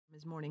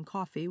his morning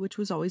coffee, which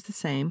was always the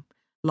same,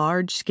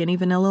 large, skinny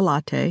vanilla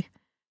latte,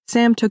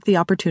 Sam took the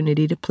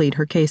opportunity to plead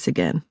her case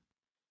again.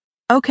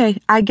 Okay,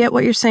 I get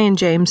what you're saying,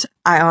 James.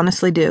 I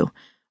honestly do.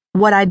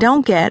 What I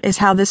don't get is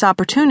how this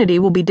opportunity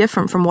will be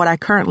different from what I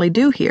currently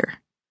do here.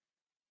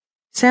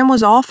 Sam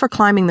was all for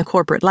climbing the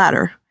corporate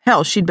ladder.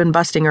 Hell, she'd been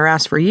busting her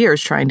ass for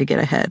years trying to get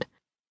ahead.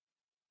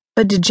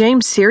 But did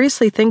James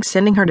seriously think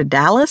sending her to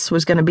Dallas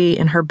was going to be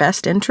in her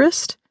best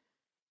interest?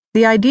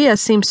 The idea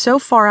seemed so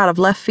far out of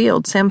left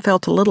field, Sam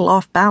felt a little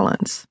off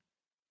balance.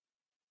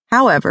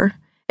 However,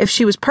 if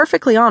she was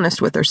perfectly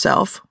honest with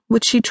herself,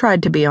 which she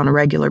tried to be on a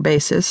regular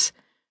basis,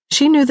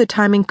 she knew the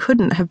timing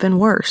couldn't have been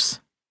worse.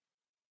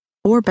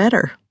 Or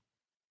better.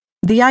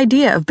 The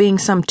idea of being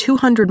some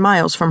 200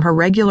 miles from her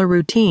regular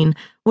routine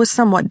was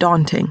somewhat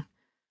daunting,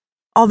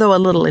 although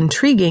a little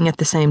intriguing at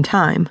the same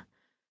time.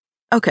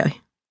 Okay,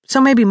 so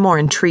maybe more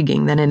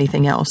intriguing than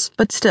anything else,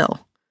 but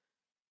still.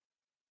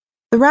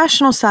 The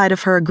rational side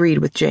of her agreed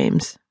with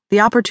James. The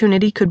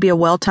opportunity could be a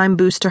well-timed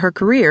boost to her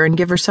career and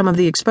give her some of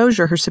the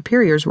exposure her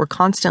superiors were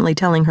constantly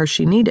telling her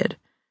she needed.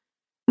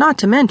 Not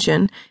to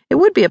mention, it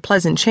would be a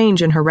pleasant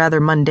change in her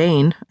rather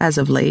mundane, as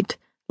of late,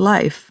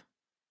 life.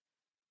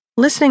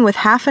 Listening with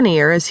half an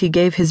ear as he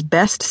gave his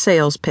best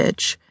sales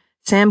pitch,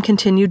 Sam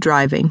continued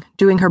driving,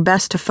 doing her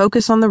best to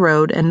focus on the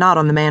road and not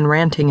on the man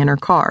ranting in her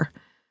car,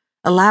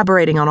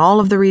 elaborating on all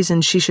of the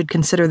reasons she should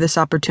consider this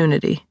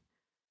opportunity.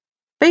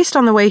 Based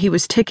on the way he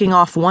was ticking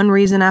off one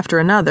reason after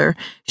another,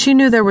 she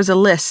knew there was a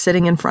list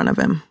sitting in front of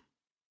him.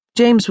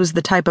 James was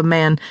the type of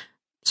man,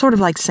 sort of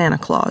like Santa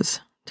Claus,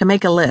 to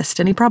make a list,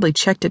 and he probably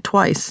checked it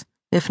twice,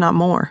 if not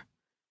more.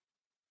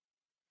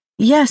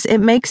 Yes, it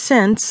makes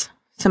sense,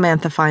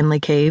 Samantha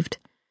finally caved.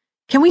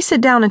 Can we sit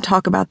down and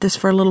talk about this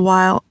for a little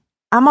while?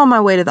 I'm on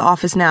my way to the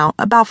office now,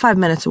 about 5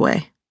 minutes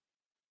away.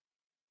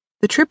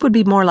 The trip would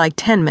be more like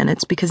 10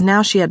 minutes because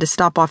now she had to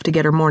stop off to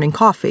get her morning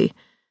coffee.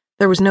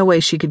 There was no way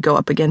she could go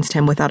up against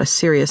him without a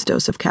serious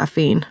dose of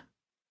caffeine.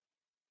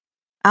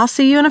 I'll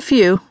see you in a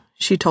few,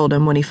 she told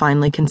him when he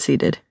finally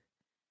conceded.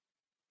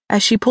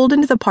 As she pulled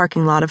into the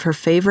parking lot of her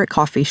favorite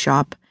coffee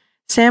shop,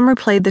 Sam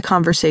replayed the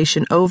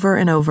conversation over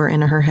and over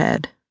in her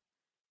head.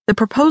 The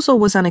proposal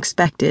was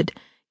unexpected,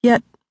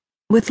 yet,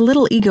 with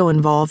little ego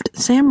involved,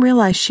 Sam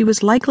realized she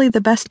was likely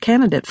the best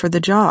candidate for the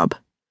job.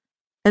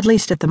 At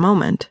least at the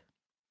moment.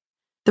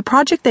 The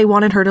project they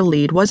wanted her to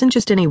lead wasn't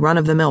just any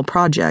run-of-the-mill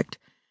project.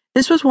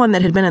 This was one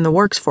that had been in the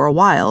works for a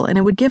while, and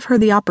it would give her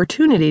the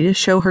opportunity to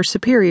show her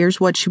superiors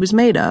what she was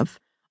made of.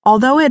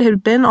 Although it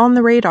had been on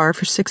the radar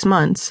for 6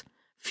 months,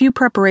 few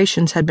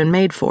preparations had been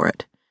made for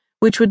it,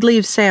 which would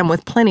leave Sam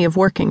with plenty of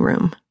working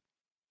room.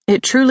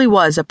 It truly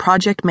was a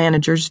project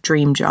manager's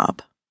dream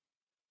job.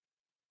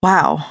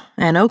 Wow,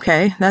 and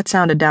okay, that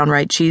sounded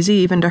downright cheesy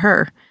even to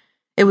her.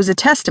 It was a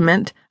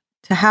testament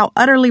to how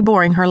utterly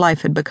boring her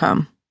life had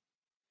become.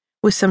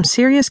 With some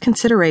serious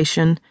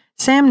consideration,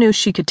 Sam knew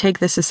she could take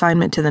this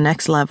assignment to the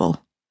next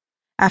level.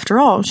 After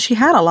all, she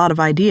had a lot of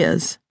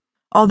ideas.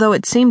 Although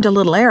it seemed a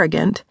little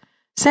arrogant,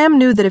 Sam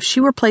knew that if she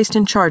were placed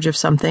in charge of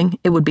something,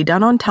 it would be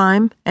done on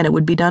time and it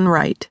would be done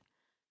right.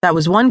 That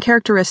was one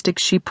characteristic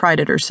she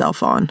prided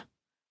herself on.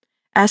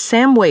 As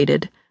Sam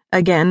waited,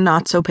 again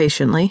not so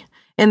patiently,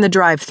 in the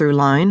drive-through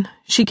line,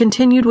 she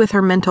continued with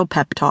her mental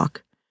pep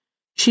talk.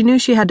 She knew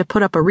she had to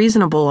put up a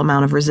reasonable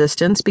amount of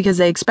resistance because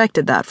they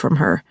expected that from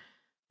her,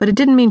 but it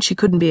didn't mean she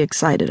couldn't be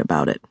excited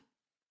about it.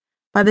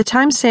 By the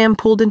time Sam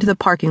pulled into the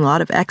parking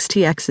lot of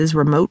XTX's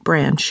remote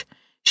branch,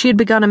 she had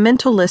begun a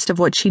mental list of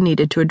what she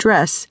needed to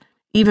address,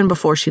 even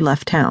before she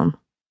left town.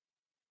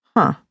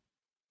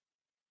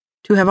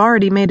 To have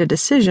already made a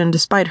decision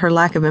despite her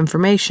lack of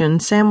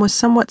information, Sam was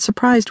somewhat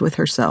surprised with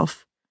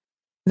herself.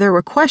 There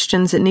were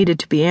questions that needed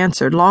to be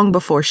answered long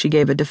before she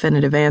gave a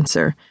definitive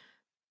answer,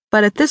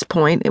 but at this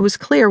point it was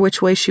clear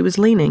which way she was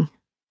leaning.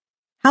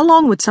 How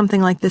long would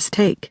something like this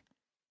take?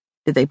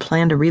 Did they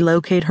plan to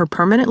relocate her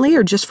permanently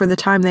or just for the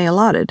time they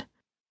allotted?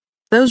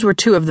 Those were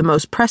two of the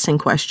most pressing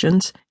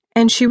questions,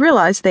 and she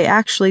realized they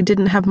actually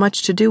didn't have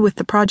much to do with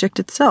the project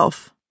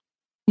itself.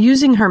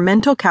 Using her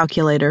mental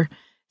calculator,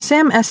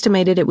 Sam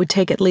estimated it would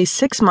take at least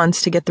 6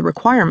 months to get the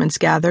requirements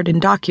gathered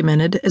and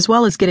documented, as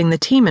well as getting the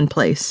team in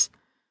place.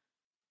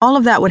 All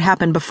of that would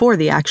happen before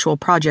the actual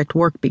project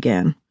work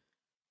began.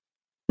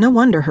 No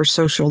wonder her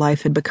social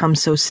life had become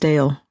so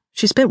stale.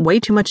 She spent way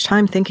too much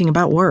time thinking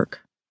about work.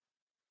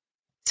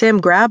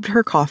 Sam grabbed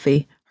her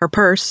coffee, her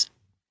purse,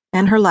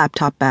 and her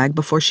laptop bag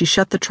before she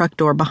shut the truck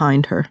door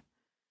behind her.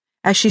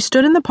 As she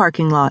stood in the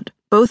parking lot,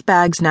 both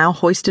bags now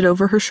hoisted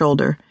over her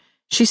shoulder,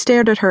 she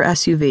stared at her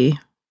SUV,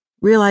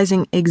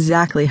 realizing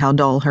exactly how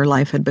dull her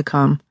life had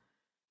become.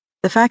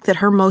 The fact that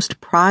her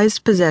most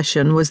prized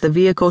possession was the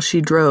vehicle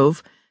she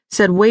drove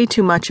said way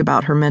too much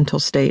about her mental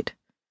state.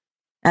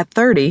 At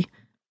 30,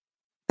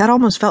 that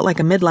almost felt like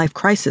a midlife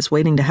crisis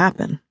waiting to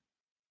happen.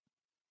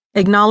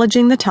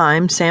 Acknowledging the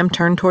time, Sam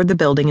turned toward the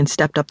building and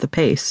stepped up the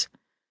pace.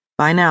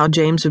 By now,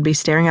 James would be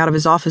staring out of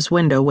his office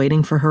window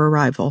waiting for her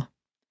arrival.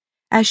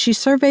 As she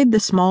surveyed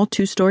the small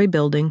 2-story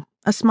building,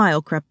 a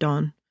smile crept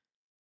on.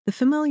 The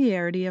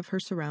familiarity of her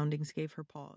surroundings gave her pause.